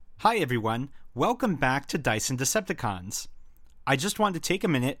Hi everyone, welcome back to Dice and Decepticons. I just wanted to take a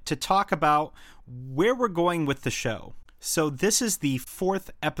minute to talk about where we're going with the show. So this is the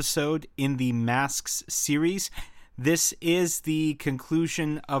 4th episode in the Masks series. This is the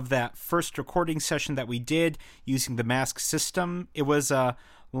conclusion of that first recording session that we did using the Mask system. It was a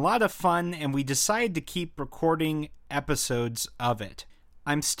lot of fun and we decided to keep recording episodes of it.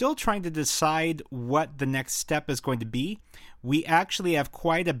 I'm still trying to decide what the next step is going to be. We actually have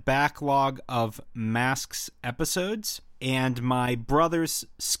quite a backlog of Masks episodes, and my brother's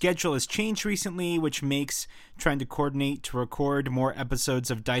schedule has changed recently, which makes trying to coordinate to record more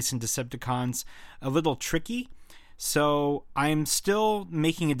episodes of Dice and Decepticons a little tricky. So I'm still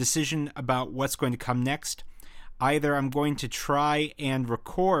making a decision about what's going to come next. Either I'm going to try and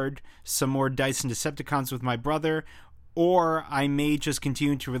record some more Dice and Decepticons with my brother, or I may just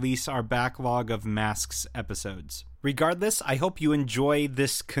continue to release our backlog of Masks episodes. Regardless, I hope you enjoy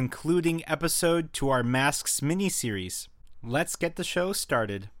this concluding episode to our Masks miniseries. Let's get the show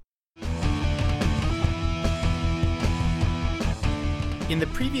started. In the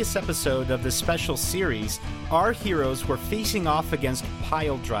previous episode of this special series, our heroes were facing off against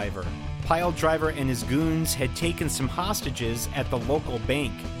Piledriver. Piledriver and his goons had taken some hostages at the local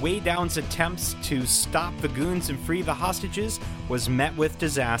bank. Waydown's attempts to stop the goons and free the hostages was met with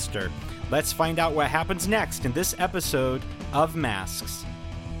disaster. Let's find out what happens next in this episode of Masks.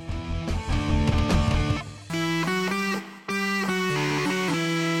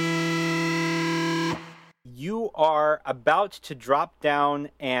 You are about to drop down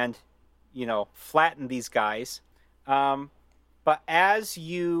and, flatten these guys. But as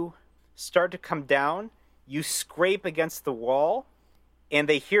you start to come down, you scrape against the wall, and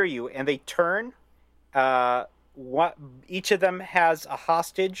they hear you, and they turn. Each of them has a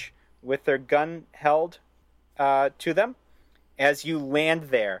hostage with their gun held to them as you land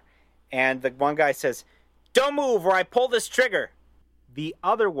there. And the one guy says, "Don't move or I pull this trigger." The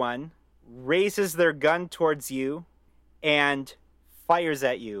other one raises their gun towards you and fires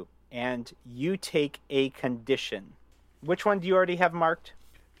at you, and you take a condition. Which one do you already have marked?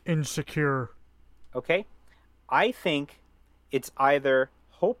 Insecure. Okay. I think it's either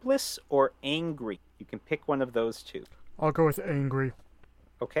hopeless or angry. You can pick one of those two. I'll go with angry.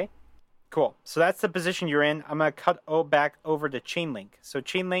 Okay. Cool. So that's the position you're in. I'm going to cut back over to Chainlink. So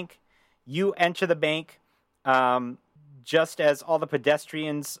Chainlink, you enter the bank just as all the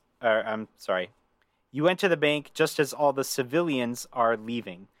pedestrians... You enter the bank just as all the civilians are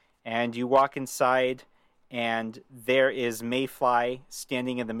leaving. And you walk inside... and there is Mayfly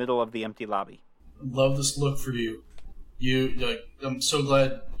standing in the middle of the empty lobby. Love this look for you. I'm so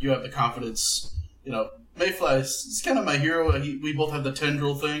glad you have the confidence. Mayfly is kind of my hero. We both have the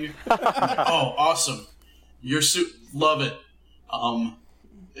tendril thing. Oh, awesome! Your suit, love it.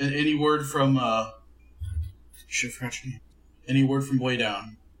 Any word from? Any word from way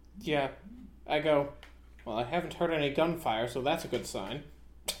down? Yeah, I go. Well, I haven't heard any gunfire, so that's a good sign.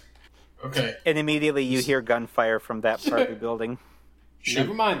 Okay. And immediately you hear gunfire from that part of the building. Sure.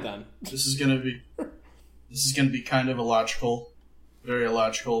 Never mind then. This is gonna be kind of illogical, very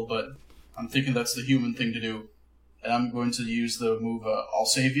illogical, but I'm thinking that's the human thing to do. And I'm going to use the move, I'll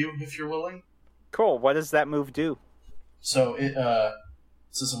save you, if you're willing. Cool. What does that move do? So it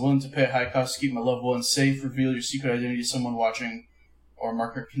says, I'm willing to pay a high cost to keep my loved ones safe, reveal your secret identity to someone watching, or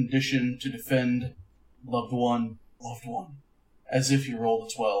mark a condition to defend loved one, as if you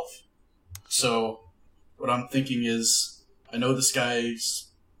rolled a 12. So, what I'm thinking is, I know these guys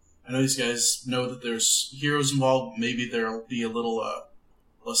know that there's heroes involved. Maybe they'll be a little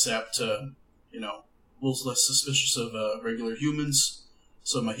less apt to, a little less suspicious of regular humans.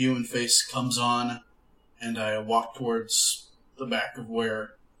 So my human face comes on, and I walk towards the back of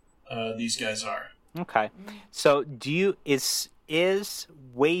where these guys are. Okay. So, is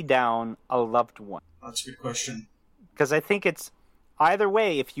way down a loved one? That's a good question. Because I think it's either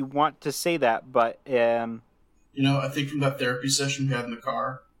way if you want to say that, but... I think from that therapy session we had in the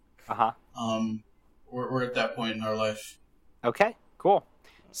car, we're at that point in our life. Okay, cool.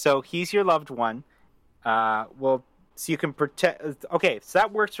 So he's your loved one. So you can protect... Okay, so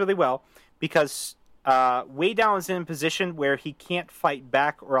that works really well, because Way Down is in a position where he can't fight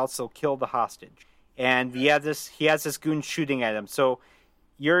back or else he'll kill the hostage. And he has this goon shooting at him. So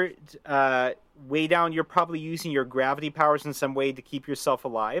you're... Way Down, you're probably using your gravity powers in some way to keep yourself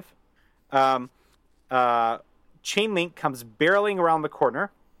alive. Chainlink comes barreling around the corner,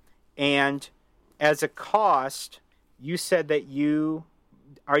 and as a cost, you said that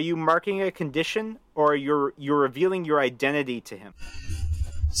are you marking a condition, or you're revealing your identity to him?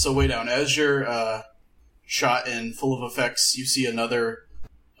 So Way Down, as you're shot and full of effects, you see another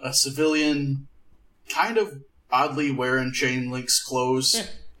a civilian, kind of oddly wearing chain link's clothes,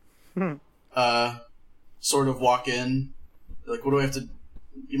 sort of walk in. Like, what do I have to...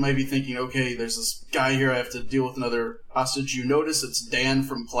 You might be thinking, okay, there's this guy here, I have to deal with another hostage. You notice it's Dan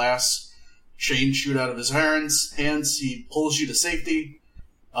from class. Chains shoot out of his hands. He pulls you to safety.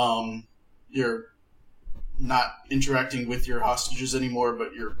 You're not interacting with your hostages anymore,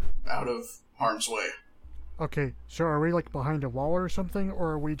 but you're out of harm's way. Okay, so are we, like, behind a wall or something,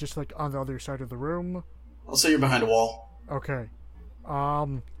 or are we just, like, on the other side of the room? I'll say you're behind a wall. Okay.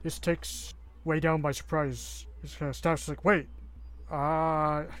 This takes way down by surprise. It's gonna stop, it's like, wait,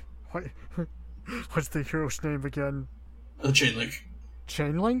 what, what's the hero's name again? Chainlink.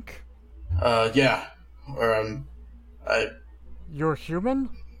 Chainlink? Yeah. Or, You're human?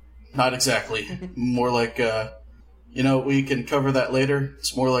 not exactly. More like, we can cover that later.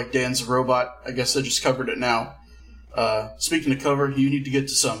 It's more like Dan's a robot. I guess I just covered it now. Speaking of cover, you need to get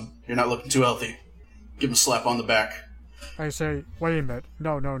to some. You're not looking too healthy. Give him a slap on the back. I say, wait a minute.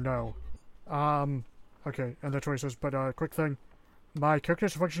 No. Okay, and that's what he says, but, quick thing. My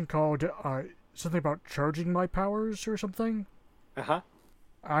character's function called, something about charging my powers or something? Uh-huh.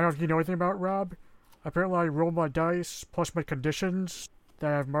 I don't know if you know anything about Rob. Apparently I roll my dice plus my conditions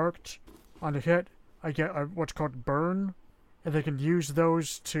that I've marked. On a hit, I get what's called burn, and they can use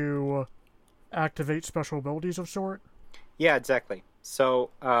those to activate special abilities of sort. Yeah, exactly. So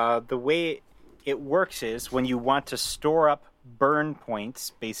the way it works is when you want to store up burn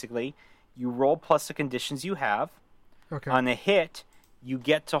points, basically, you roll plus the conditions you have. Okay. On a hit, you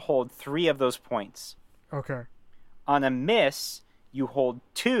get to hold 3 of those points. Okay. On a miss, you hold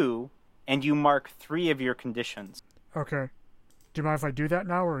 2, and you mark 3 of your conditions. Okay. Do you mind if I do that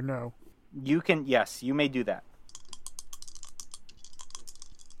now or no? Yes, you may do that.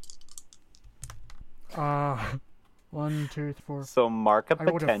 1, 2, 3, 4. So mark a I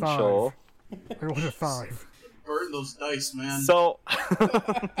rolled a potential. 5. I rolled a 5. Burn those dice, man. So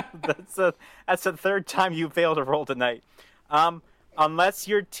that's the third time you failed to roll tonight. Unless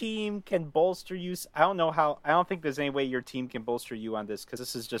your team can bolster you, I don't think there's any way your team can bolster you on this because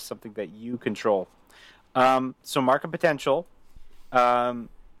this is just something that you control. So mark a potential.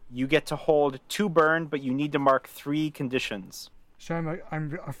 You get to hold 2 burn, but you need to mark 3 conditions. So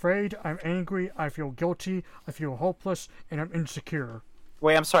I'm afraid, I'm angry, I feel guilty, I feel hopeless, and I'm insecure.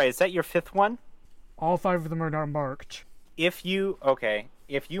 Wait, I'm sorry. Is that your 5th one? All 5 of them are not marked. If you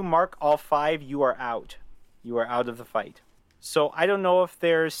mark all 5, you are out. You are out of the fight. So I don't know if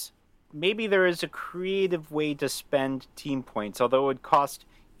maybe there is a creative way to spend team points, although it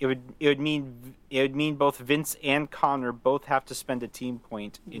would mean both Vince and Connor both have to spend a team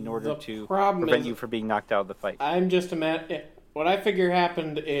point in order to prevent you from being knocked out of the fight. I'm just what I figure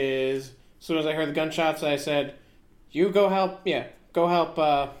happened is, as soon as I heard the gunshots, I said, "You go help." Yeah, go help.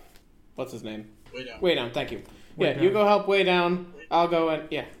 What's his name? Way down. Thank you. You go help Way Down. I'll go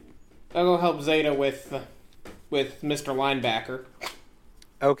help Zeta with Mr. Linebacker.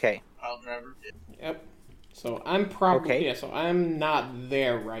 Okay. Piledriver. Yep. So I'm probably Okay. So I'm not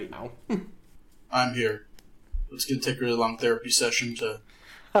there right now. I'm here. It's going to take a really long therapy session to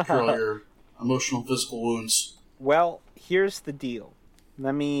cure all your emotional and physical wounds. Well, here's the deal.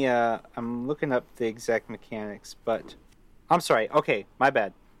 Let me, I'm looking up the exact mechanics, but... I'm sorry, okay, my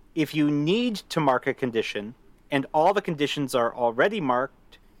bad. If you need to mark a condition, and all the conditions are already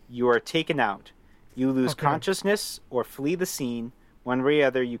marked, you are taken out. You lose consciousness or flee the scene. One way or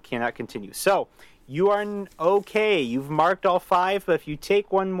other, you cannot continue. So, you are okay. You've marked all 5, but if you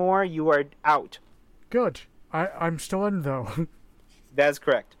take one more, you are out. Good. I'm still in, though. That is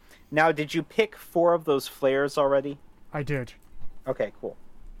correct. Now, did you pick 4 of those flares already? I did. Okay, cool.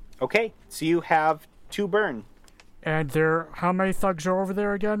 Okay, so you have 2 burn. And how many thugs are over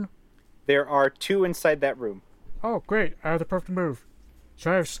there again? There are 2 inside that room. Oh, great. I have the perfect move.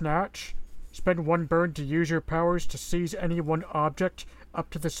 So I have Snatch. Spend 1 burn to use your powers to seize any one object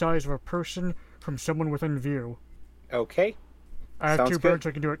up to the size of a person from someone within view. Okay. I have Sounds 2 good. burns, so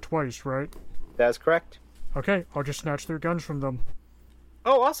I can do it twice, right? That is correct. Okay, I'll just snatch their guns from them.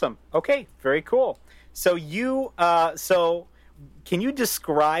 Oh, awesome. Okay, very cool. So can you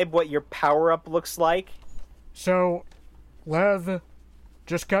describe what your power-up looks like? So, Lev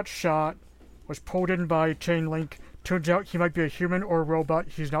just got shot, was pulled in by Chainlink. Turns out he might be a human or a robot.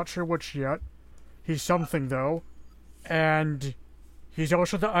 He's not sure which yet. He's something, though. And he's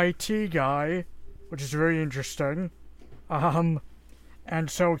also the IT guy, which is very interesting. And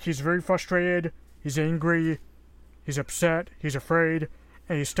so he's very frustrated, he's angry, he's upset, he's afraid,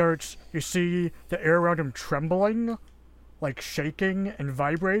 and you see the air around him trembling, like shaking and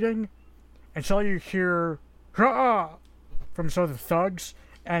vibrating, and suddenly you hear, "Hurrah!" from some of the thugs,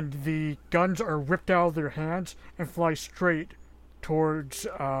 and the guns are ripped out of their hands and fly straight towards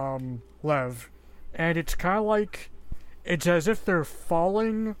Lev. And it's kind of like, it's as if they're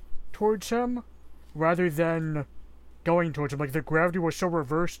falling towards him rather than going towards him. Like the gravity was so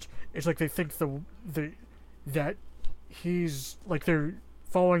reversed, it's like they think that he's like they're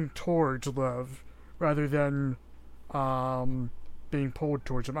falling towards Lev rather than being pulled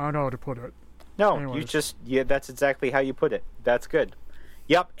towards him. I don't know how to put it. No, Anyways. that's exactly how you put it. That's good.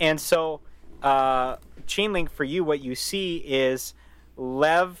 Yep, and so chain link for you, what you see is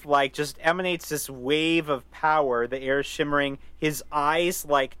Lev like just emanates this wave of power. The air is shimmering. His eyes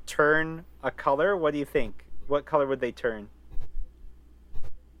like turn a color. What do you think? What color would they turn?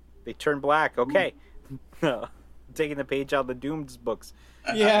 They turn black. Okay. Taking the page out of the Doom's books.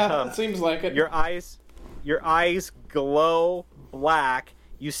 Yeah, it seems like it. Your eyes glow black.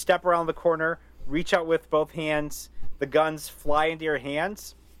 You step around the corner, reach out with both hands. The guns fly into your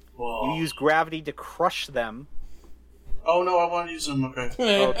hands. Whoa. You use gravity to crush them. Oh no, I want to use them. Okay.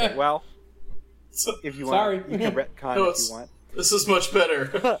 Okay, well, if you want, Sorry. you can retcon if you want. This is much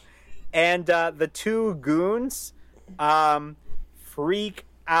better. And the two goons freak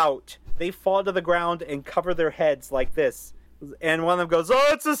out. They fall to the ground and cover their heads like this. And one of them goes, "Oh,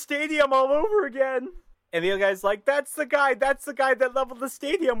 it's a stadium all over again." And the other guy's like, that's the guy that leveled the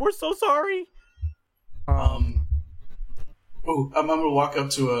stadium. We're so sorry." I'm gonna walk up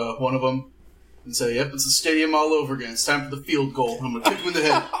to one of them and say, "Yep, it's the stadium all over again. It's time for the field goal." I'm gonna kick him in the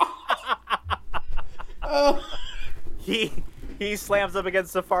head. He slams up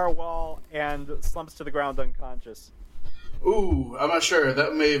against the far wall and slumps to the ground unconscious. Ooh, I'm not sure.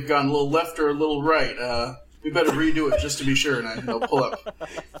 That may have gone a little left or a little right. We better redo it just to be sure, and I'll pull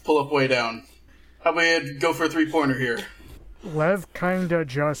up way down. How about you go for a 3-pointer here? Lev kinda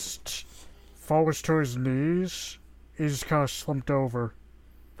just falls to his knees. He's kind of slumped over.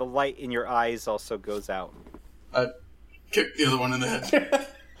 The light in your eyes also goes out. I kicked the other one in the head.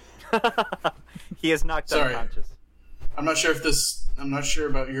 He is knocked Sorry. unconscious. I'm not sure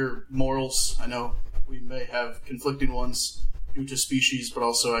about your morals. I know we may have conflicting ones due to species, but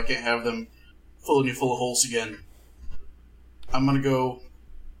also I can't have them full of holes again. I'm gonna go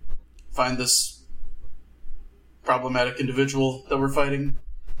find this problematic individual that we're fighting.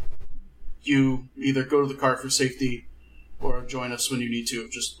 You either go to the car for safety or join us when you need to.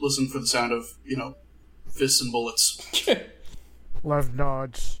 Just listen for the sound of, fists and bullets. Lev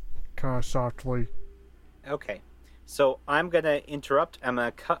nods kind of softly. Okay. So I'm going to interrupt. I'm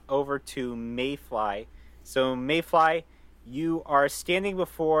going to cut over to Mayfly. So Mayfly, you are standing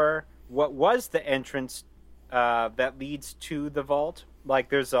before what was the entrance that leads to the vault. Like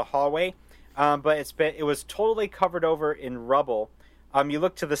there's a hallway, but it was totally covered over in rubble. You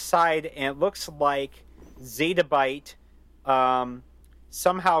look to the side and it looks like Zettabyte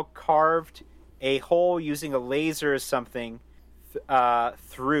somehow carved a hole using a laser or something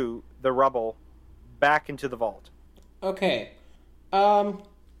through the rubble back into the vault. Okay.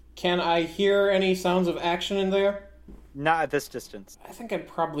 Can I hear any sounds of action in there? Not at this distance. I think I'd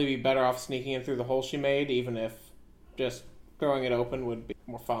probably be better off sneaking in through the hole she made, even if just throwing it open would be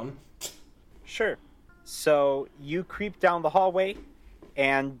more fun. Sure. So you creep down the hallway,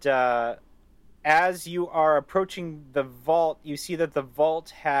 and as you are approaching the vault, you see that the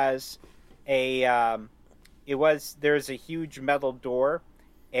vault has there's a huge metal door,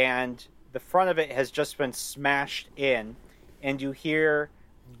 and the front of it has just been smashed in, and you hear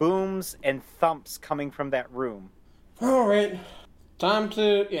booms and thumps coming from that room. All right, time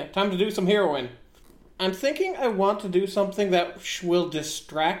to do some heroin. I'm thinking I want to do something that will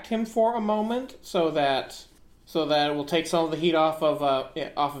distract him for a moment, so that it will take some of the heat off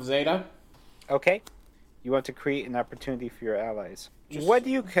of Zeta. Okay, you want to create an opportunity for your allies. What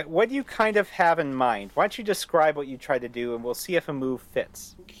do you kind of have in mind? Why don't you describe what you try to do, and we'll see if a move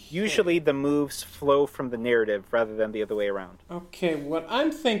fits. Okay. Usually the moves flow from the narrative rather than the other way around. Okay, what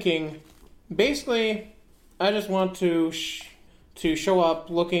I'm thinking, basically, I just want to show up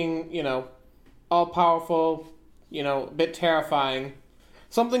looking, all powerful, a bit terrifying,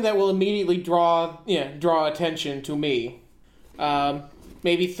 something that will immediately draw attention to me.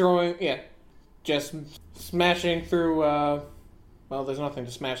 Maybe throwing, just smashing through. Well, there's nothing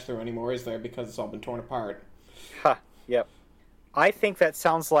to smash through anymore, is there? Because it's all been torn apart. Yep. I think that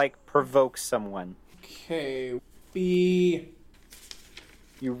sounds like provoke someone. Okay, You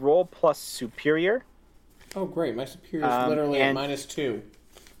roll plus superior. Oh, great. My superior is literally at -2.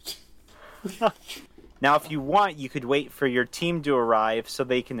 Now, if you want, you could wait for your team to arrive so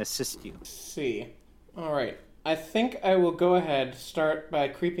they can assist you. Let's see. All right. I think I will go ahead, start by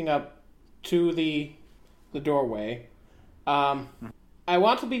creeping up to the doorway. I I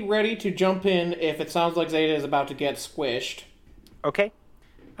want to be ready to jump in if it sounds like Zeta is about to get squished. Okay.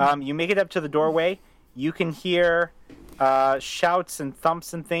 You make it up to the doorway. You can hear shouts and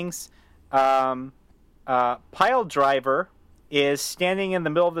thumps and things. Piledriver is standing in the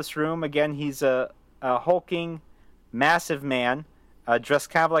middle of this room. Again, he's a hulking, massive man, dressed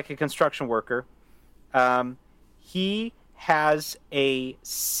kind of like a construction worker. He has a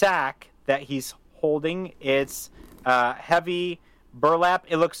sack that he's holding. It's heavy burlap.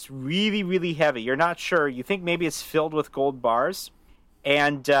 It looks really, really heavy. You're not sure. You think maybe it's filled with gold bars.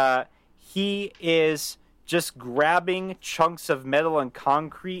 And he is just grabbing chunks of metal and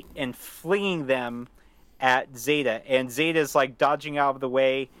concrete and flinging them at Zeta. And Zeta's like dodging out of the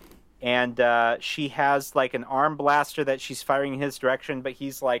way. And she has like an arm blaster that she's firing in his direction. But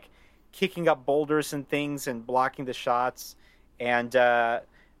he's like kicking up boulders and things and blocking the shots. And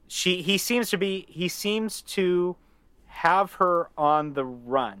he seems to have her on the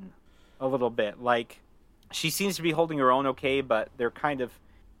run a little bit. Like, she seems to be holding her own okay, but they're kind of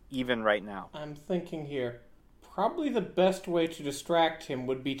even right now. I'm thinking here, probably the best way to distract him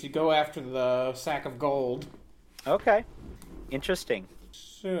would be to go after the sack of gold. Okay. Interesting.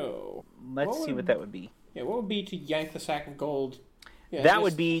 So... Let's see what that would be. Yeah, what would be to yank the sack of gold? Yeah, that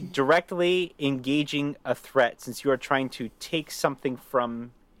would be directly engaging a threat, since you are trying to take something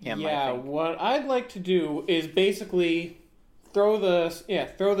from him, Yeah, what I'd like to do is basically throw the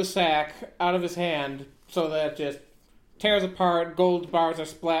sack out of his hand so that it just tears apart, gold bars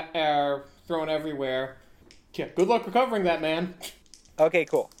are thrown everywhere. Yeah, good luck recovering that, man. Okay,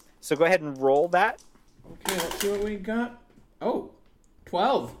 cool. So go ahead and roll that. Okay, let's see what we got. Oh,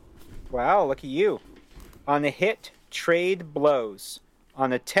 12. Wow, look at you. On a hit, trade blows.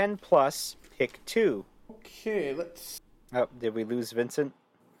 On a 10 plus, pick 2. Okay, let's... Oh, did we lose Vincent?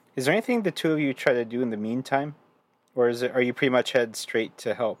 Is there anything the two of you try to do in the meantime? Or are you pretty much head straight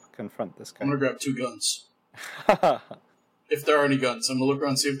to help confront this guy? I'm going to grab 2 guns. If there are any guns. I'm going to look around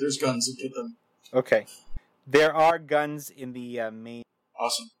and see if there's guns and get them. Okay. There are guns in the main...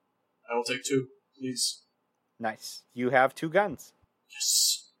 Awesome. I will take 2, please. Nice. You have 2 guns.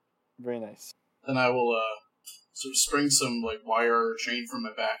 Yes. Very nice. Then I will sort of spring some like wire or chain from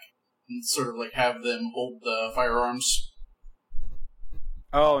my back and sort of like have them hold the firearms.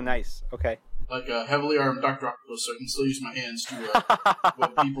 Oh, nice. Okay. Like a heavily armed Dr. Octopus, so I can still use my hands to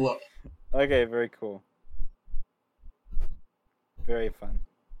whip people up. Okay, very cool. Very fun.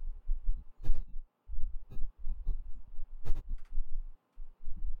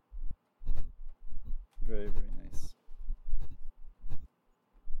 Very, very nice.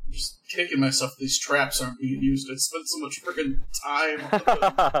 I'm just kicking myself. These traps aren't being used. I spent so much freaking time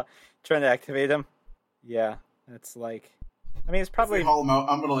trying to activate them. Yeah, that's like... I mean, it's probably... If we haul them out,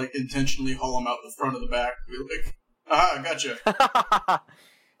 I'm going to like intentionally haul them out the front of the back. Be like, aha, gotcha. I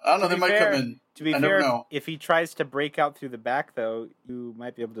don't know, they might come in. To be I fair, never know. if he tries to break out through the back, though, you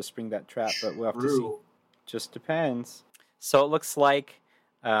might be able to spring that trap, but we'll have to see. Just depends. So it looks like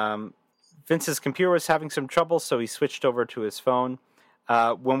Vince's computer was having some trouble, so he switched over to his phone.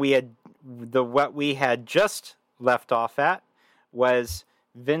 What we had just left off at was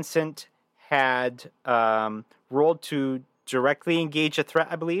Vincent had rolled to directly engage a threat,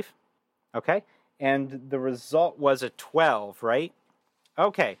 I believe. Okay. And the result was a 12, right?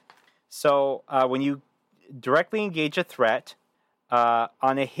 Okay. So when you directly engage a threat,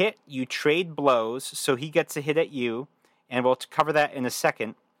 on a hit, you trade blows, so he gets a hit at you, and we'll cover that in a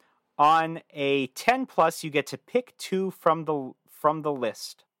second. On a 10 plus, you get to pick 2 from the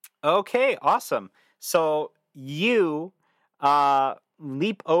list. Okay, awesome. So you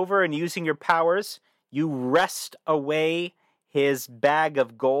leap over, and using your powers, you wrest away his bag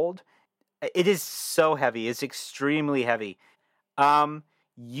of gold. It is so heavy. It's extremely heavy.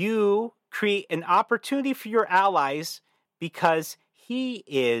 You create an opportunity for your allies because he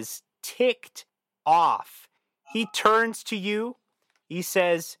is ticked off. He turns to you. He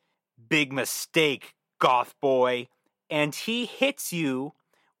says, "Big mistake, goth boy." And he hits you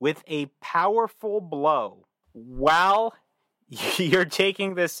with a powerful blow. While you're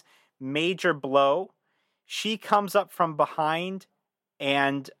taking this major blow, she comes up from behind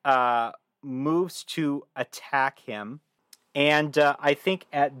and moves to attack him. And I think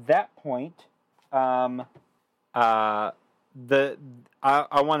at that point, I want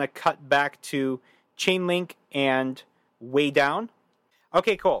to cut back to Chainlink and Way Down.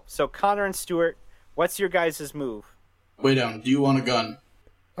 Okay, cool. So Connor and Stuart, what's your guys' move? Way Down, do you want a gun?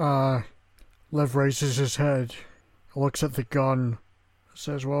 Lev raises his head, looks at the gun,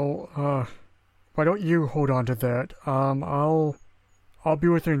 says, "Well, why don't you hold on to that? I'll be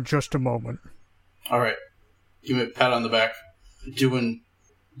with you in just a moment." All right. Give me a pat on the back. doing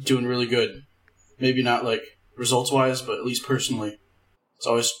really good. Maybe not like results-wise, but at least personally. It's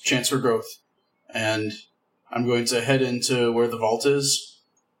always a chance for growth. And I'm going to head into where the vault is,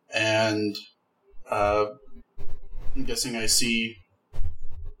 and I'm guessing I see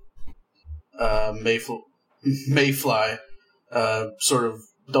Mayfly sort of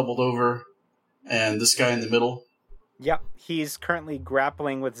doubled over, and this guy in the middle. Yep, he's currently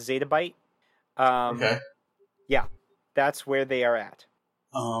grappling with Zetabite. Okay. Yeah, that's where they are at.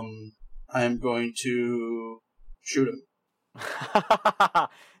 I am going to shoot him.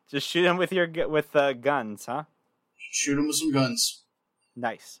 Just shoot him with guns, huh? Shoot him with some guns.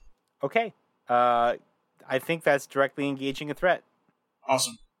 Nice. Okay. I think that's directly engaging a threat.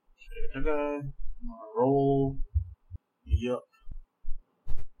 Awesome. Roll. Yup.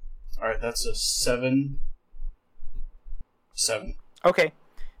 Alright, that's a 7. 7. Okay.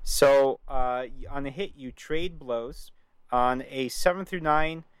 So, on a hit, you trade blows. On a 7 through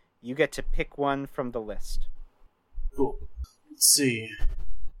 9, you get to pick one from the list. Cool. Let's see.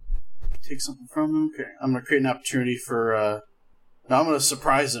 Take something from him. Okay. I'm going to create an opportunity for... No, I'm going to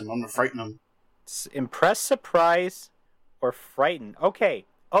surprise him. I'm going to frighten him. Impress, surprise, or frighten. Okay.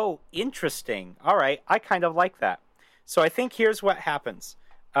 Oh, interesting. All right. I kind of like that. So I think here's what happens.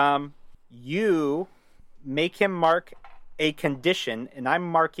 You make him mark a condition, and I'm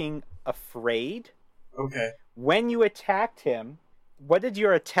marking afraid. Okay. When you attacked him, what did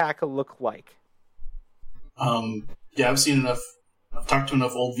your attack look like? Yeah, I've talked to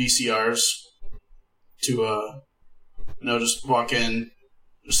enough old VCRs to, just walk in,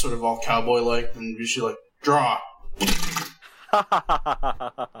 just sort of all cowboy-like, and usually like, draw!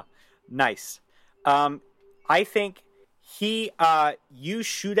 Nice. I think you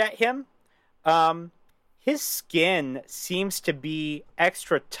shoot at him. His skin seems to be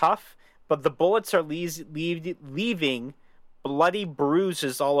extra tough, but the bullets are leaving bloody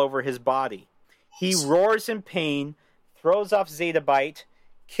bruises all over his body. He roars in pain, throws off Zetabite,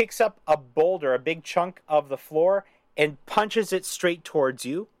 kicks up a boulder, a big chunk of the floor, and punches it straight towards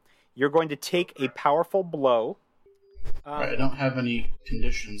you. You're going to take a powerful blow. Right, I don't have any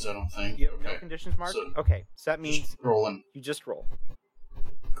conditions, I don't think. You have no conditions marked? So okay, so that means... Just rolling. You just roll.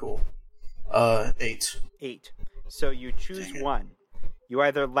 Cool. 8. 8. So you choose one. You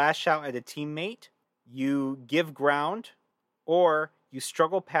either lash out at a teammate, you give ground, or you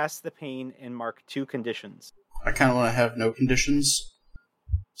struggle past the pain and mark 2 conditions. I kind of want to have no conditions,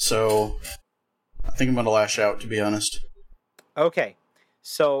 so I think I'm going to lash out, to be honest. Okay,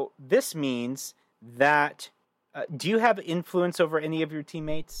 so this means that... do you have influence over any of your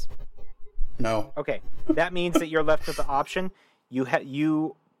teammates? No. Okay, that means that you're left with the option.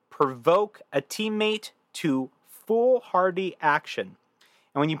 You provoke a teammate to foolhardy action.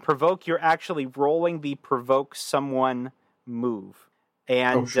 And when you provoke, you're actually rolling the provoke someone move.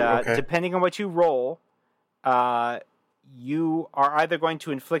 And depending on what you roll, you are either going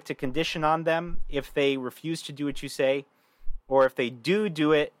to inflict a condition on them if they refuse to do what you say, or if they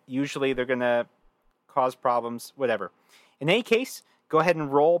do it, usually they're going to cause problems, whatever. In any case, go ahead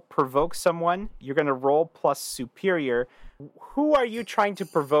and roll provoke someone. You're going to roll plus superior. Who are you trying to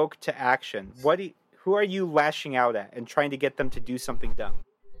provoke to action? Who are you lashing out at and trying to get them to do something dumb?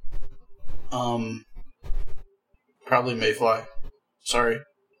 Probably Mayfly. Sorry.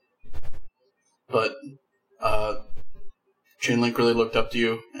 But, Chainlink really looked up to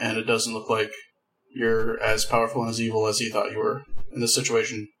you, and it doesn't look like you're as powerful and as evil as he thought you were in this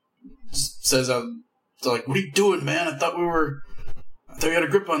situation. Says out, like, what are you doing, man? I thought you had a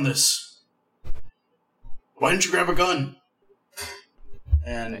grip on this. Why didn't you grab a gun?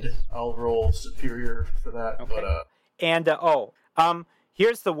 And nice. I'll roll superior for that. Okay. But,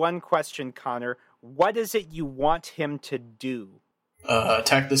 here's the one question, Connor. What is it you want him to do?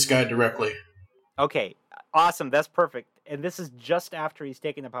 Attack this guy directly. Okay, awesome. That's perfect. And this is just after he's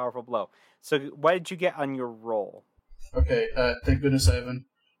taken a powerful blow. So what did you get on your roll? Okay, thank goodness I haven't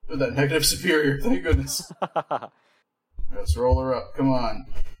put that negative superior. Thank goodness. Let's roll her up. Come on.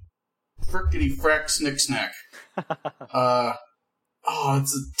 Frickety frack snick snack.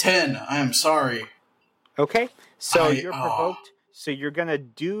 It's a 10. I am sorry. Okay, so you're provoked. So you're going to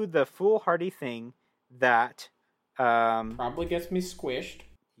do the foolhardy thing that... probably gets me squished.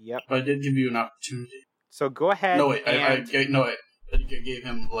 Yep. But I did give you an opportunity. So go ahead. No, wait. I gave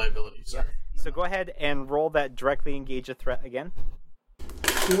him liability. Sorry. So go ahead and roll that directly engage a threat again.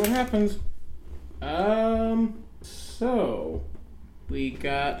 See what happens. So we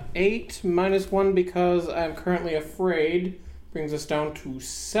got 8 minus 1 because I'm currently afraid. Brings us down to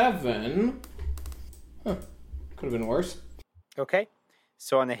 7. Huh. Could have been worse. Okay.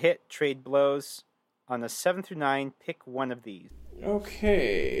 So on a hit, trade blows. On a 7 through 9, pick one of these.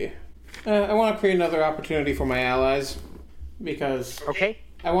 Okay. I want to create another opportunity for my allies because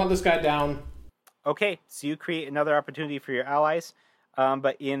I want this guy down. Okay, so you create another opportunity for your allies,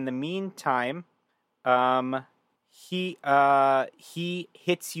 but in the meantime, he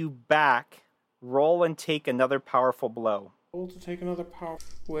hits you back. Roll and take another powerful blow. Roll to take another power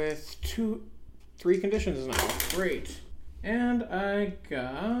with 3 conditions now. Great. And I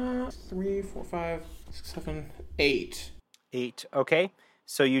got 3, 4, 5, 6, 7, 8. 8. Okay,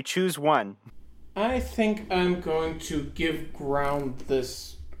 so you choose one. I think I'm going to give ground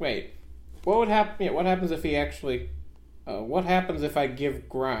this. Wait, what would happen? Yeah, what happens if he actually? What happens if I give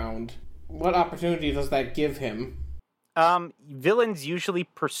ground? What opportunity does that give him? Villains usually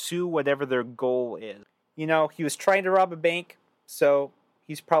pursue whatever their goal is. You know, he was trying to rob a bank, so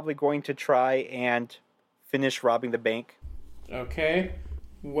he's probably going to try and finish robbing the bank. Okay.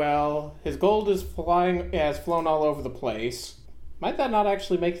 Well, his gold has flown all over the place. Might that not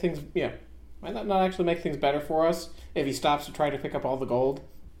actually make things better for us if he stops to try to pick up all the gold?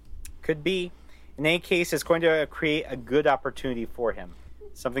 Could be. In any case, it's going to create a good opportunity for him.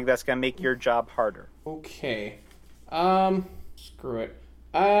 Something that's going to make your job harder. Okay. Screw it.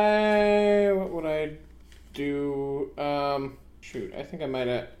 What would I do? Shoot, I think I might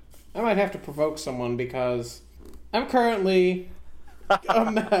have to provoke someone because I'm currently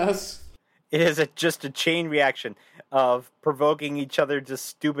a mess. It is just a chain reaction of provoking each other to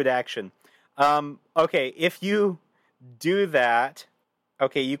stupid action. Okay, if you do that,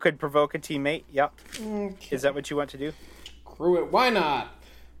 okay, you could provoke a teammate. Yep. Okay. Is that what you want to do? Screw it. Why not?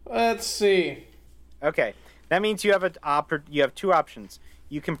 Let's see. Okay, that means you have 2 options.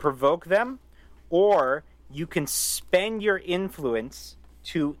 You can provoke them, or you can spend your influence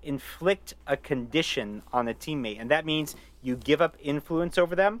to inflict a condition on a teammate, and that means you give up influence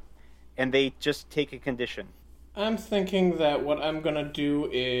over them, and they just take a condition. I'm thinking that what I'm gonna do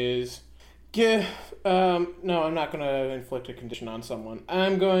is no, I'm not gonna inflict a condition on someone.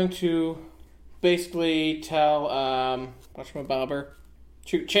 I'm going to basically tell whatchamabobber,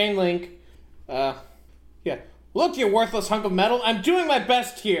 chain link, look, you worthless hunk of metal, I'm doing my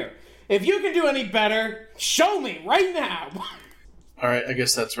best here. If you can do any better, show me right now. Alright, I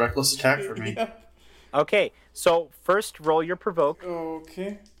guess that's reckless attack for me. Yep. Okay, so first roll your provoke.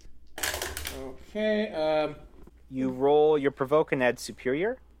 Okay. You roll your provoke and add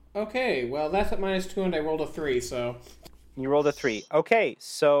superior. Okay, well, that's at -2 and I rolled a 3, so... You rolled a 3. Okay,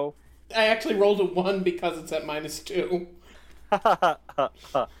 so... I actually rolled a 1 because it's at -2.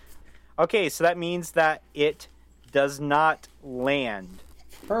 Okay, so that means that it does not land.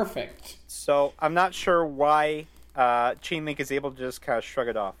 Perfect. So I'm not sure why Chainlink is able to just kind of shrug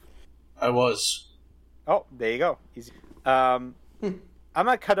it off. I was. Oh, there you go. Easy. I'm going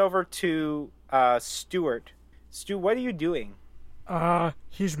to cut over to Stuart. Stu, what are you doing?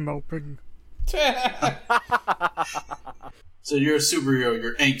 He's moping. So you're a superhero,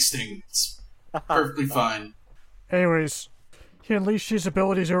 you're angsting. It's perfectly fine. Anyways, he unleashed his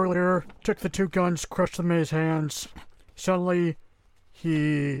abilities earlier, took the 2 guns, crushed them in his hands. Suddenly,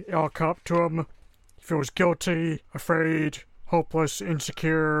 I'll cop to him. He feels guilty, afraid, hopeless,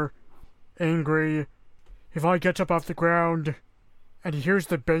 insecure, angry. He finally gets up off the ground, and he hears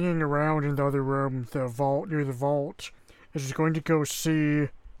the banging around in the other room, the vault, near the vault. He's going to go see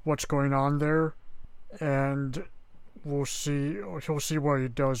what's going on there, and he'll see what he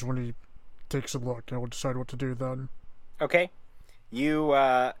does when he takes a look, and we'll decide what to do then. Okay. You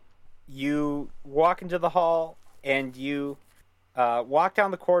walk into the hall, and you walk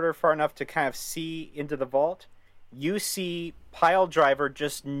down the corridor far enough to kind of see into the vault. You see Piledriver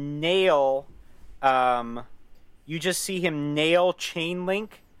just nail... you just see him nail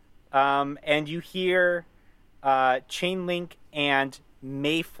Chainlink, and you hear Chainlink and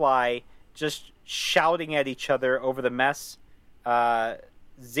Mayfly just shouting at each other over the mess.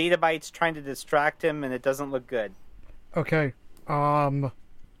 Zettabyte's trying to distract him, and it doesn't look good. Okay, because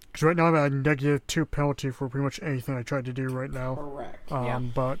right now I'm at a -2 penalty for pretty much anything I tried to do right now. Correct.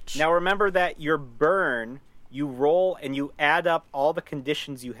 But... Now remember that your burn, you roll and you add up all the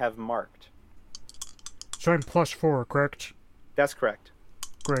conditions you have marked. So I'm +4, correct? That's correct.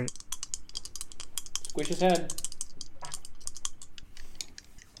 Great. Squish his head.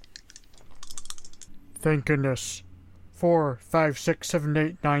 Thank goodness. 4, 5, 6, 7,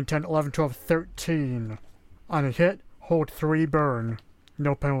 8, 9, 10, 11, 12, 13. On a hit, hold 3 burn.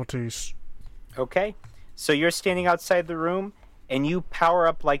 No penalties. Okay. So you're standing outside the room, and you power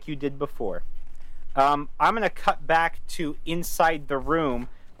up like you did before. I'm going to cut back to inside the room.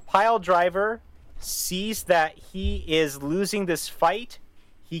 Piledriver sees that he is losing this fight.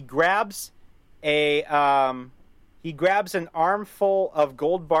 He grabs he grabs an armful of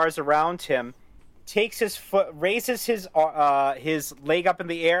gold bars around him, takes his foot, raises his leg up in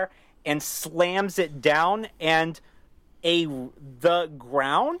the air, and slams it down, and the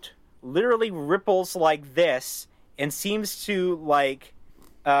ground literally ripples like this and seems to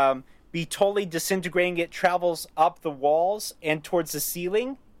be totally disintegrating. It travels up the walls and towards the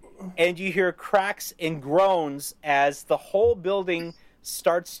ceiling, and you hear cracks and groans as the whole building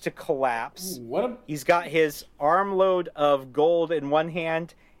starts to collapse. He's got his armload of gold in one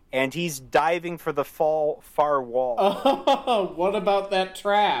hand, and he's diving for the far wall. Oh, what about that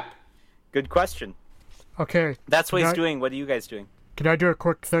trap? Good question. Okay. That's what he's doing. What are you guys doing? Can I do a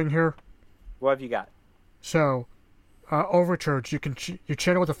quick thing here? What have you got? So, overcharge. You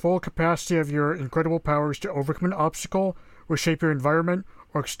channel the full capacity of your incredible powers to overcome an obstacle, reshape your environment,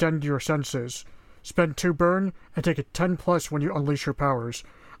 or extend your senses. Spend 2 burn and take a 10+ when you unleash your powers.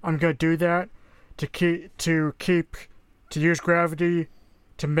 I'm gonna do that to use gravity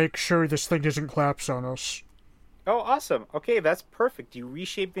to make sure this thing doesn't collapse on us. Oh, awesome. Okay, that's perfect. You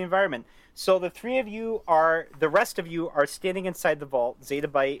reshape the environment. So the rest of you are standing inside the vault,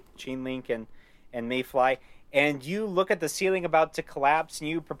 Zetabite, Chainlink, and Mayfly, and you look at the ceiling about to collapse, and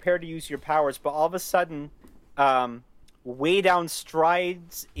you prepare to use your powers, but all of a sudden, Way Down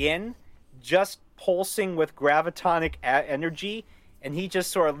strides in, just pulsing with gravitonic energy, and he just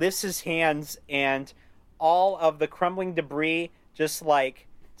sort of lifts his hands, and all of the crumbling debris just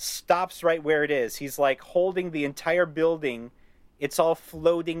stops right where it is. He's holding the entire building. It's all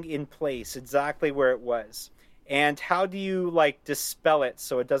floating in place exactly where it was. And how do you dispel it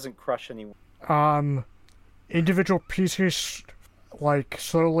so it doesn't crush anyone? Individual pieces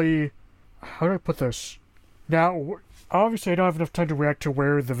slowly, how do I put this? Now, obviously I don't have enough time to react to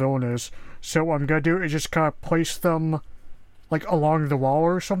where the villain is, so what I'm gonna do is just kind of place them along the wall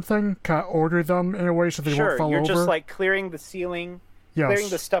or something, kind of order them in a way so they won't fall over. Sure, you're just clearing the ceiling. Yes. Clearing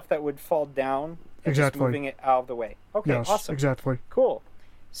the stuff that would fall down and just moving it out of the way. Okay, yes, awesome. Exactly. Cool.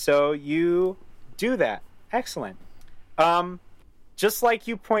 So you do that. Excellent. Just like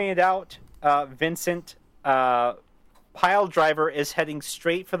you pointed out, Vincent, Piledriver is heading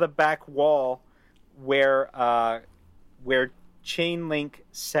straight for the back wall where Chainlink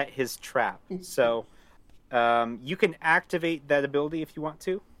set his trap. So you can activate that ability if you want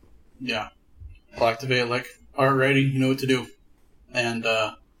to. Yeah. I'll activate it already, you know what to do. And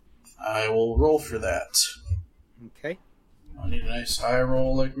I will roll for that. Okay. I need a nice high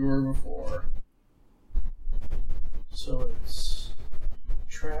roll like we were before. So it's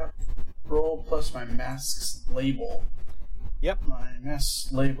trap roll plus my mask's label. Yep. My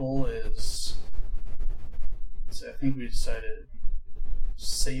mask's label is... I think we decided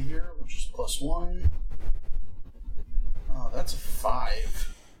Savior, which is +1. Oh, that's a 5.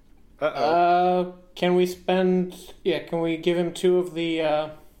 Can we can we give him 2 of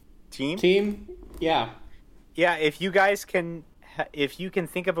the, Team? Yeah. Yeah, if you guys can, if you can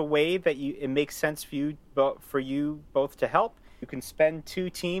think of a way that it makes sense for you both to help, you can spend 2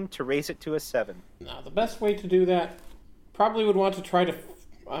 team to raise it to a 7. Now, the best way to do that, probably would want to try to,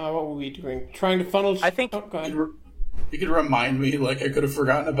 what were we doing? Trying to funnel... I think... Oh, go ahead. You could remind me, I could have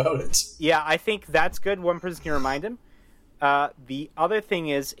forgotten about it. Yeah, I think that's good. One person can remind him. The other thing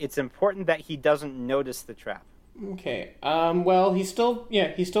is, it's important that he doesn't notice the trap. Okay. Well, he still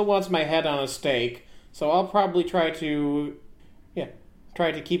wants my head on a stake, so I'll probably try to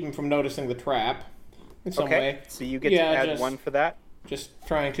keep him from noticing the trap in some way. So you get to add 1 for that. Just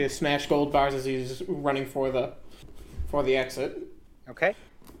trying to smash gold bars as he's running for the exit. Okay.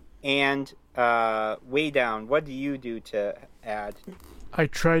 And Way Down, what do you do to add? I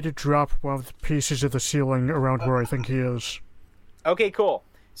try to drop one of the pieces of the ceiling around where I think he is. Okay, cool.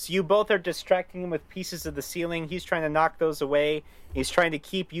 So you both are distracting him with pieces of the ceiling. He's trying to knock those away. He's trying to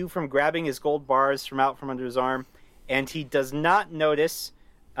keep you from grabbing his gold bars from out from under his arm. And he does not notice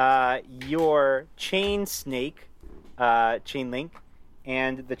your chain snake, Chainlink,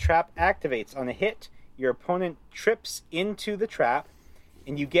 and the trap activates. On a hit, your opponent trips into the trap,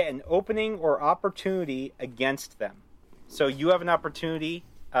 and you get an opening or opportunity against them. So you have an opportunity.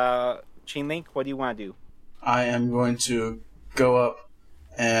 Chainlink, what do you want to do? I am going to go up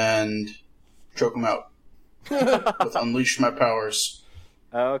and choke him out with Unleash My Powers.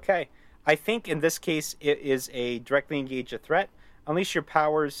 Okay. I think in this case it is a directly engage a threat. Unleash Your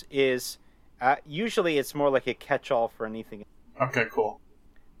Powers is... usually it's more like a catch-all for anything. Okay, cool.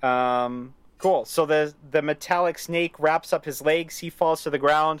 Cool. So the metallic snake wraps up his legs. He falls to the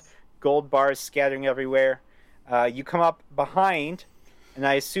ground. Gold bars scattering everywhere. You come up behind, and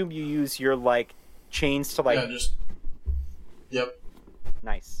I assume you use your, chains to, Yeah, just... Yep.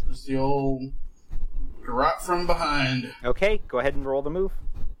 Nice. Just the old Drop from behind. Okay, go ahead and roll the move.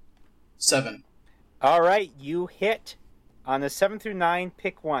 7. All right, you hit. On the 7 through 9,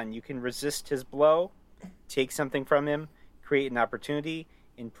 pick one. You can resist his blow, take something from him, create an opportunity,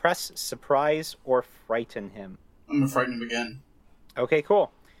 impress, surprise, or frighten him. I'm going to frighten him again. Okay,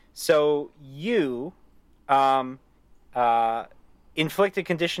 cool. So you inflict a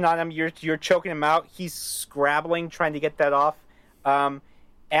condition on him. You're choking him out. He's scrabbling, trying to get that off.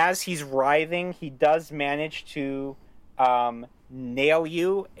 As he's writhing, he does manage to nail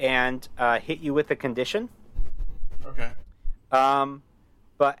you and hit you with a condition. Okay.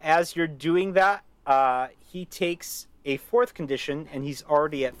 But as you're doing that, he takes a fourth condition, and he's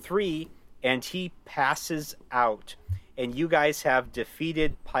already at 3, and he passes out. And you guys have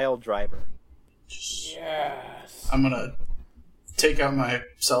defeated Piledriver. Yes. I'm going to take out my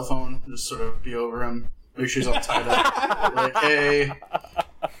cell phone, just sort of be over him, make sure he's all tied up. Like, hey,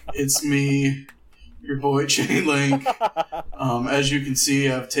 it's me, your boy Chainlink. As you can see,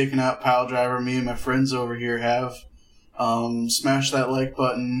 I've taken out Piledriver. Me and my friends over here have. Smash that like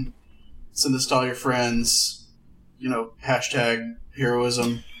button. Send this to all your friends. Hashtag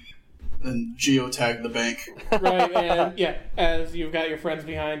heroism. And geotag the bank. Right, and yeah, as you've got your friends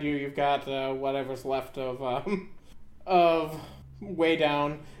behind you, you've got whatever's left of way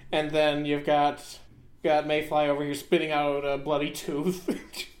down, and then you've got Mayfly over here spitting out a bloody tooth.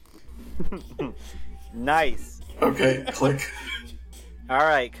 Nice. Okay, click. All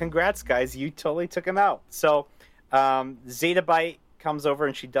right, congrats, guys. You totally took him out. So, Zeta Bite comes over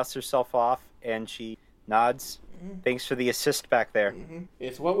and she dusts herself off and she nods. Mm-hmm. Thanks for the assist back there. Mm-hmm.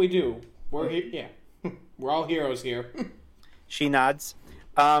 It's what we do. We're here. Yeah, we're all heroes here. She nods.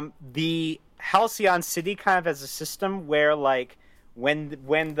 The Halcyon City kind of has a system where, like, when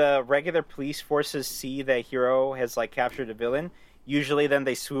the regular police forces see the hero has captured a villain, usually then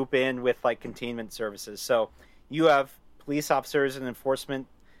they swoop in with containment services. So you have police officers and enforcement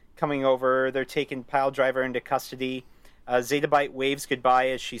coming over. They're taking Piledriver into custody. Zeta Bite waves goodbye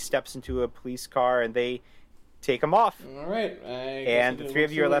as she steps into a police car, and they take him off. All right. And the three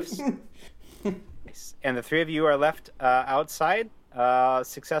of you are left. Nice. And the three of you are left outside.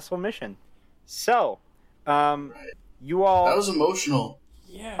 Successful mission. So, you all. That was emotional.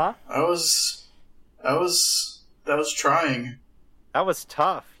 Yeah. Huh? That was trying. That was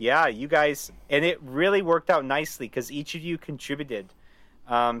tough. Yeah, you guys, and it really worked out nicely because each of you contributed.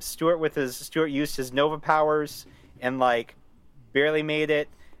 Stuart used his Nova powers and barely made it.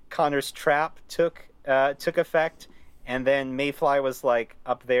 Connor's trap took effect, and then Mayfly was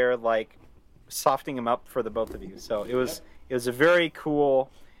up there softening him up for the both of you. So it was a very cool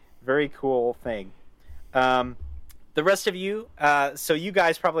thing. The rest of you, so you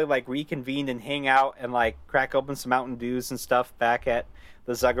guys probably reconvened and hang out and crack open some Mountain Dews and stuff back at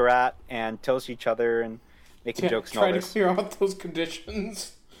the Zuggurat and toast each other and making jokes and all this. Try to clear out those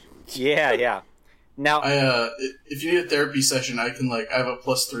conditions. Yeah. Now, if you need a therapy session, I can I have a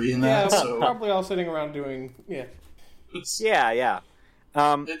 +3 in that. Yeah, so probably all sitting around doing Yeah. It's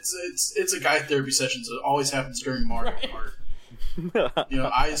a guy therapy session, so it always happens during Mario Kart.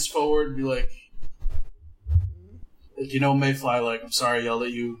 Eyes forward, be Mayfly, I'm sorry, yelled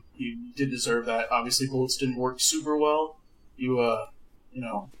at you. You did deserve that. Obviously, bullets didn't work super well. I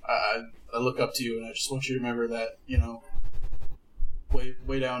look up to you, and I just want you to remember that,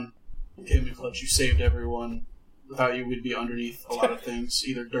 way down Game & Clutch, you saved everyone. Without you, we'd be underneath a lot of things,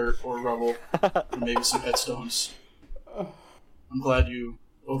 either dirt or rubble, and maybe some headstones. I'm glad you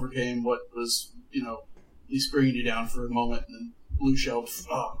overcame what was, at least bringing you down for a moment, and then blue shelled.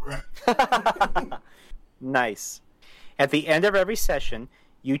 Oh, crap. Nice. At the end of every session,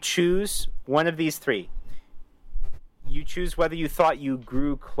 you choose one of these three. You choose whether you thought you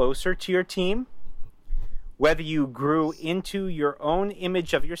grew closer to your team, whether you grew into your own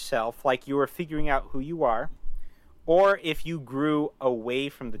image of yourself, like you were figuring out who you are, or if you grew away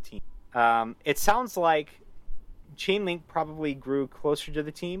from the team. It sounds like Chainlink probably grew closer to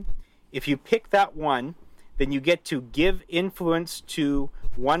the team. If you pick that one, then you get to give influence to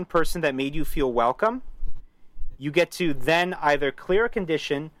one person that made you feel welcome. You get to then either clear a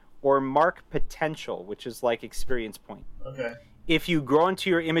condition or mark potential, which is experience point. Okay. If you grow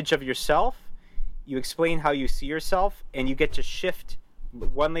into your image of yourself, you explain how you see yourself, and you get to shift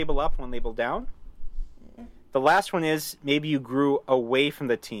one label up, one label down. The last one is maybe you grew away from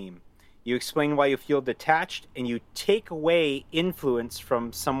the team. You explain why you feel detached, and you take away influence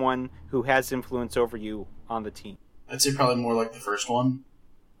from someone who has influence over you on the team. I'd say probably more like the first one.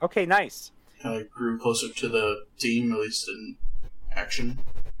 Okay, nice. Kind of grew closer to the team, at least in action.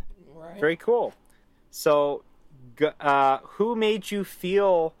 Right. Very cool. So, who made you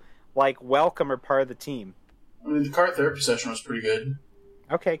feel welcome or part of the team? I mean, the car therapy session was pretty good.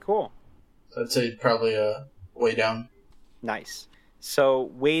 Okay, cool. I'd say probably way down. Nice. So,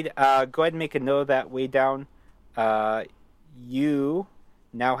 Wade, go ahead and make a note of that way down. You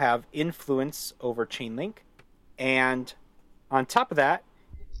now have influence over Chainlink. And on top of that...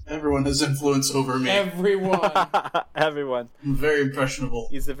 Everyone has influence over me. Everyone. Everyone. I'm very impressionable.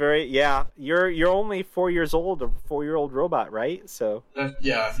 He's a very... Yeah, you're only 4 years old, a 4-year-old robot, right? So...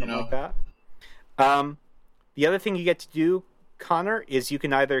 yeah, like that. The other thing you get to do, Connor, is you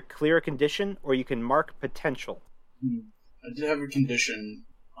can either clear a condition or you can mark potential. I did have a condition.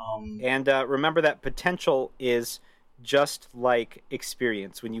 And remember that potential is just like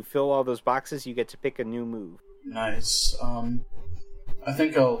experience. When you fill all those boxes, you get to pick a new move. Nice. I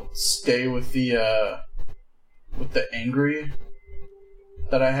think I'll stay with the angry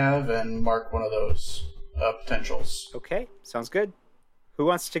that I have and mark one of those potentials. Okay, sounds good. Who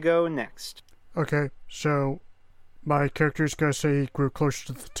wants to go next? Okay, so my character's gonna say he grew closer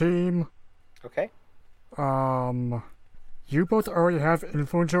to the team. Okay. You both already have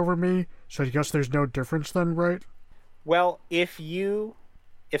influence over me, so I guess there's no difference then, right? Well, if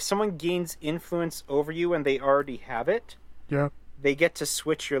someone gains influence over you and they already have it, yeah, they get to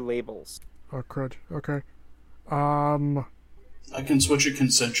switch your labels. Oh, crud. Okay. I can switch it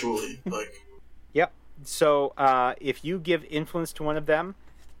consensually, Yep. So, if you give influence to one of them,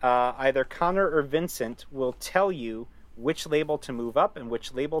 either Connor or Vincent will tell you which label to move up and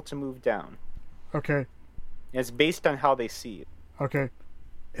which label to move down. Okay. And it's based on how they see it. Okay.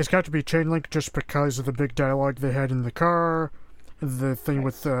 It's got to be Chainlink just because of the big dialogue they had in the car, the thing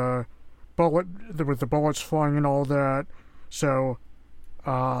with the bullets flying and all that. So,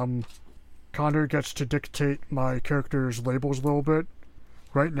 Connor gets to dictate my character's labels a little bit.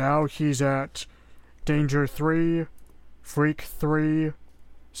 Right now, he's at Danger 3, Freak 3,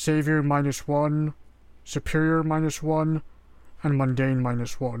 Savior -1, Superior -1, and Mundane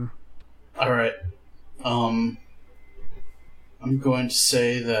 -1. Alright. I'm going to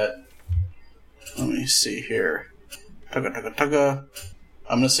say that... Let me see here. Tugga.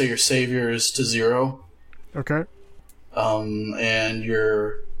 I'm going to say your Savior is to 0. Okay. And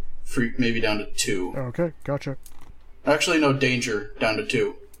your Freak maybe down to 2. Okay, gotcha. Actually, no, Danger down to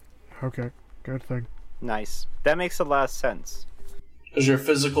 2. Okay, good thing. Nice. That makes a lot of sense. Because your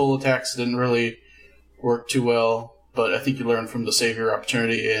physical attacks didn't really work too well, but I think you learned from the Savior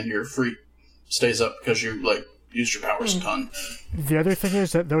opportunity, and your Freak stays up because you, used your powers a ton. The other thing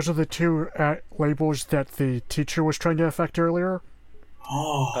is that those are the two labels that the teacher was trying to affect earlier.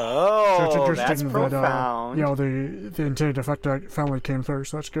 Oh, so it's interesting that's that, profound. The intended effect finally came through,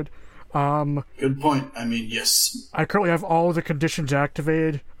 so that's good. Good point. I mean, yes. I currently have all the conditions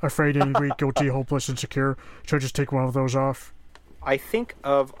activated: afraid, angry, guilty, hopeless, insecure. Should I just take one of those off? I think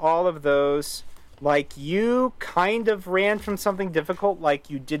of all of those, you kind of ran from something difficult,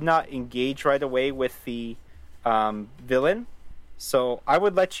 you did not engage right away with the villain. So I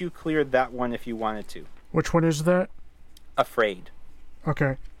would let you clear that one if you wanted to. Which one is that? Afraid.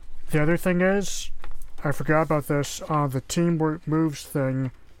 Okay. The other thing is, I forgot about this, the teamwork moves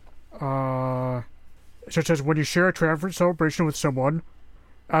thing. So it says, when you share a triumphant celebration with someone,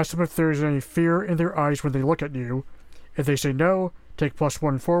 ask them if there is any fear in their eyes when they look at you. If they say no, take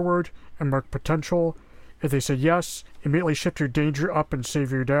 +1 forward and mark potential. If they say yes, immediately shift your danger up and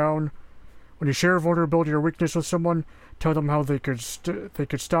Savior down. When you share a vulnerability or weakness with someone, tell them how they could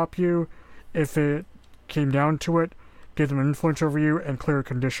stop you. If it came down to it, give them influence over you and clear a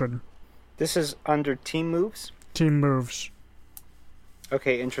condition. This is under team moves? Team moves.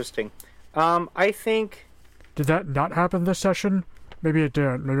 Okay, interesting. I think... Did that not happen this session? Maybe it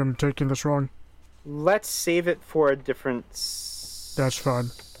did. Maybe I'm taking this wrong. Let's save it for a different... That's fine.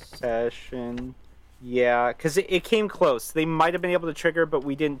 Session. Yeah, because it came close. They might have been able to trigger, but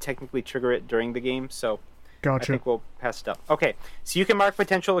we didn't technically trigger it during the game, so... Gotcha. I think we'll pass it up. Okay, so you can mark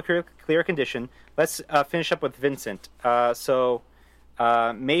potential or clear condition. Let's finish up with Vincent.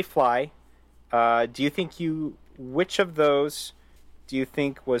 Mayfly, do you think which of those do you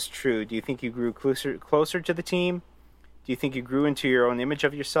think was true? Do you think you grew closer to the team? Do you think you grew into your own image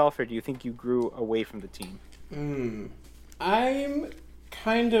of yourself, or do you think you grew away from the team? I'm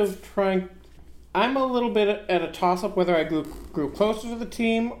kind of trying... I'm a little bit at a toss-up whether I grew closer to the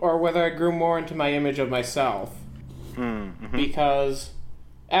team or whether I grew more into my image of myself. Mm-hmm. Because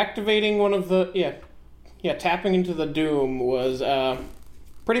activating one of the... tapping into the Doom was a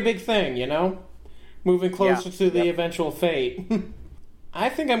pretty big thing, Moving closer to the eventual fate. I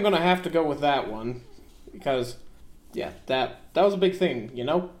think I'm going to have to go with that one. Because, that was a big thing,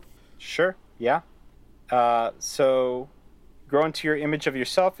 Sure, yeah. So, Grow into your image of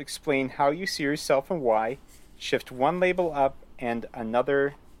yourself. Explain how you see yourself and why. Shift one label up and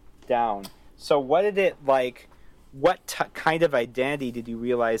another down. So what did it like? What kind of identity did you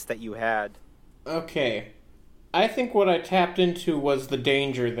realize that you had? Okay. I think what I tapped into was the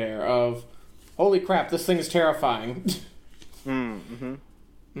danger there of, holy crap, this thing is terrifying. Mm-hmm.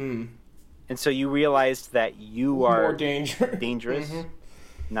 Mm. And so you realized that you are more dangerous? Mm-hmm.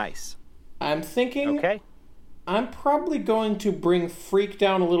 Nice. I'm thinking okay. I'm probably going to bring Freak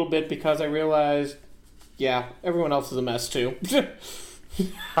down a little bit because I realized, yeah, everyone else is a mess too.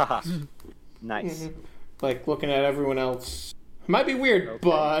 Nice. Mm-hmm. Like, looking at everyone else. Might be weird,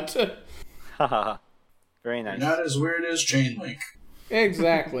 but... Very nice. You're not as weird as Chainlink.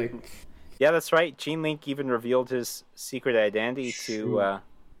 Exactly. Yeah, that's right. Chainlink even revealed his secret identity to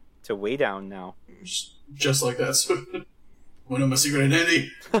Waydown now. Just like that. So, we know my secret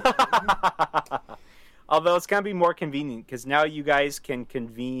identity. Although it's going to be more convenient, because now you guys can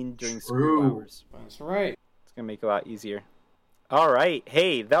convene during school hours. That's right. It's going to make it a lot easier. All right.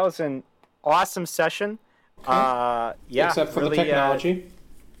 Hey, that was an awesome session. Yeah, except for really, the technology.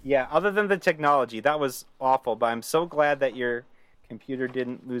 Yeah, other than the technology, that was awful. But I'm so glad that your computer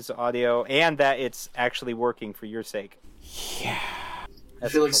didn't lose the audio and that it's actually working for your sake. Yeah. I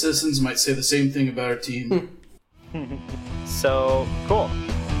feel like citizens might say the same thing about our team. So, cool.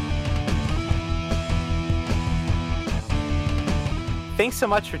 Thanks so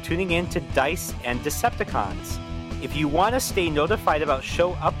much for tuning in to Dice and Decepticons. If you want to stay notified about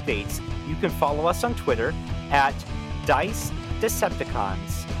show updates, you can follow us on Twitter at Dice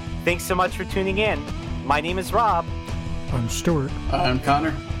Decepticons. Thanks so much for tuning in. My name is Rob. I'm Stuart. I'm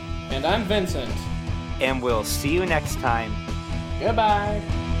Connor. And I'm Vincent. And we'll see you next time. Goodbye.